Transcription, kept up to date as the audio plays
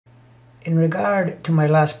In regard to my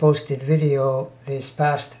last posted video this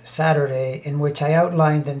past Saturday, in which I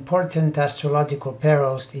outlined the important astrological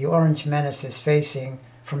perils the Orange Menace is facing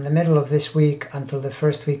from the middle of this week until the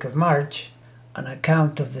first week of March, on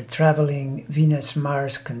account of the traveling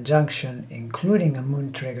Venus-Mars conjunction, including a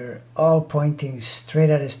moon trigger, all pointing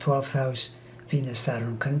straight at his 12th house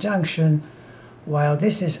Venus-Saturn conjunction, while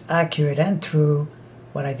this is accurate and true,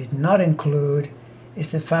 what I did not include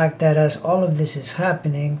is the fact that as all of this is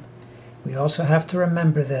happening, we also have to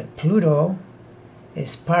remember that Pluto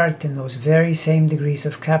is parked in those very same degrees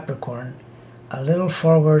of Capricorn, a little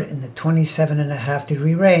forward in the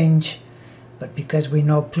 27.5-degree range, but because we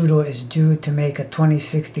know Pluto is due to make a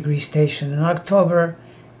 26-degree station in October,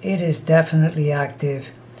 it is definitely active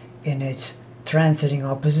in its transiting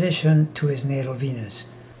opposition to his natal Venus.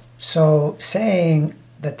 So saying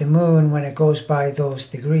that the moon, when it goes by those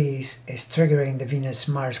degrees, is triggering the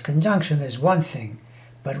Venus-Mars conjunction is one thing,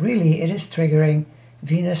 but really it is triggering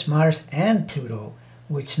Venus, Mars, and Pluto,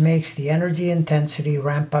 which makes the energy intensity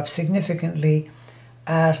ramp up significantly,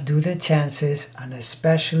 as do the chances an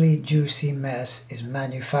especially juicy mess is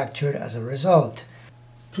manufactured as a result.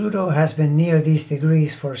 Pluto has been near these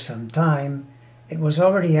degrees for some time. It was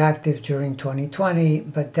already active during 2020,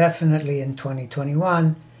 but definitely in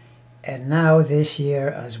 2021, and now this year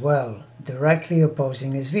as well, directly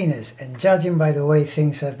opposing his Venus. And judging by the way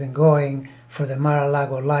things have been going for the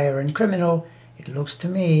Mar-a-Lago liar and criminal, it looks to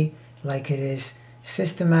me like it is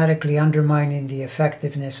systematically undermining the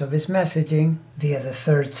effectiveness of his messaging via the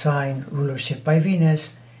third sign rulership by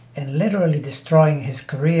Venus, and literally destroying his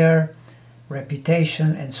career,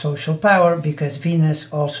 reputation, and social power, because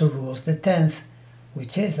Venus also rules the 10th,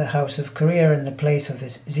 which is the house of career and the place of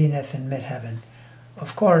his zenith in midheaven.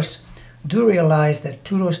 Of course, do realize that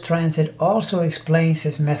Pluto's transit also explains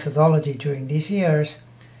his methodology during these years,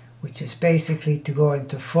 which is basically to go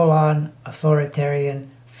into full-on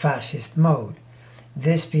authoritarian fascist mode.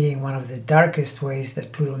 This being one of the darkest ways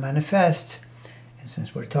that Pluto manifests, and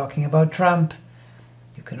since we're talking about Trump,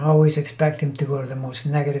 you can always expect him to go to the most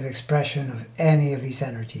negative expression of any of these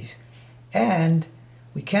energies. And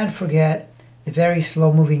we can't forget the very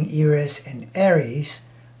slow-moving Eris in Aries,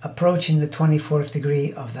 approaching the 24th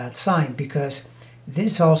degree of that sign, because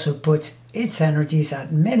this also puts its energies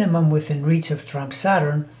at minimum within reach of Trump's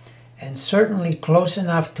Saturn, and certainly close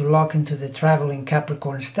enough to lock into the traveling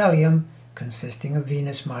Capricorn stellium, consisting of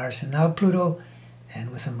Venus, Mars, and now Pluto, and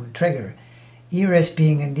with a moon trigger. Eris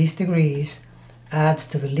being in these degrees adds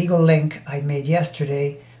to the legal link I made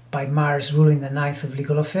yesterday by Mars ruling the 9th of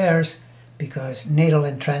legal affairs, because natal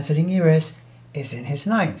and transiting Eris is in his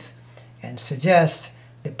 9th, and suggests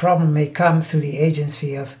the problem may come through the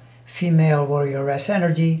agency of female warrioress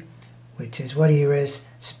energy, which is what Eris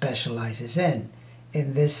specializes in.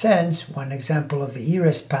 In this sense, one example of the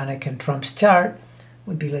Eris panic in Trump's chart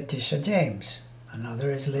would be Letitia James.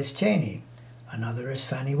 Another is Liz Cheney. Another is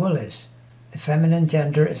Fannie Willis. The feminine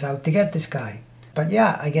gender is out to get this guy. But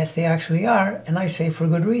yeah, I guess they actually are, and I say for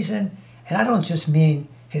good reason. And I don't just mean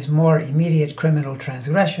his more immediate criminal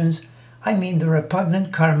transgressions. I mean the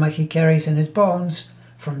repugnant karma he carries in his bones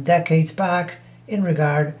from decades back in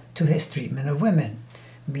regard to his treatment of women.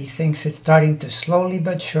 Methinks it's starting to slowly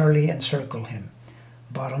but surely encircle him.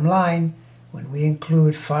 Bottom line, when we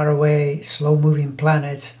include faraway, slow-moving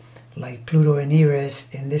planets like Pluto and Eris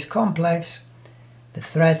in this complex, the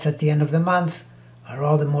threats at the end of the month are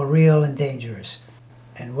all the more real and dangerous.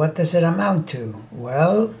 And what does it amount to?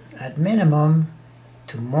 Well, at minimum,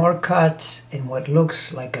 to more cuts in what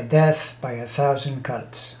looks like a death by 1,000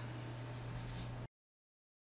 cuts.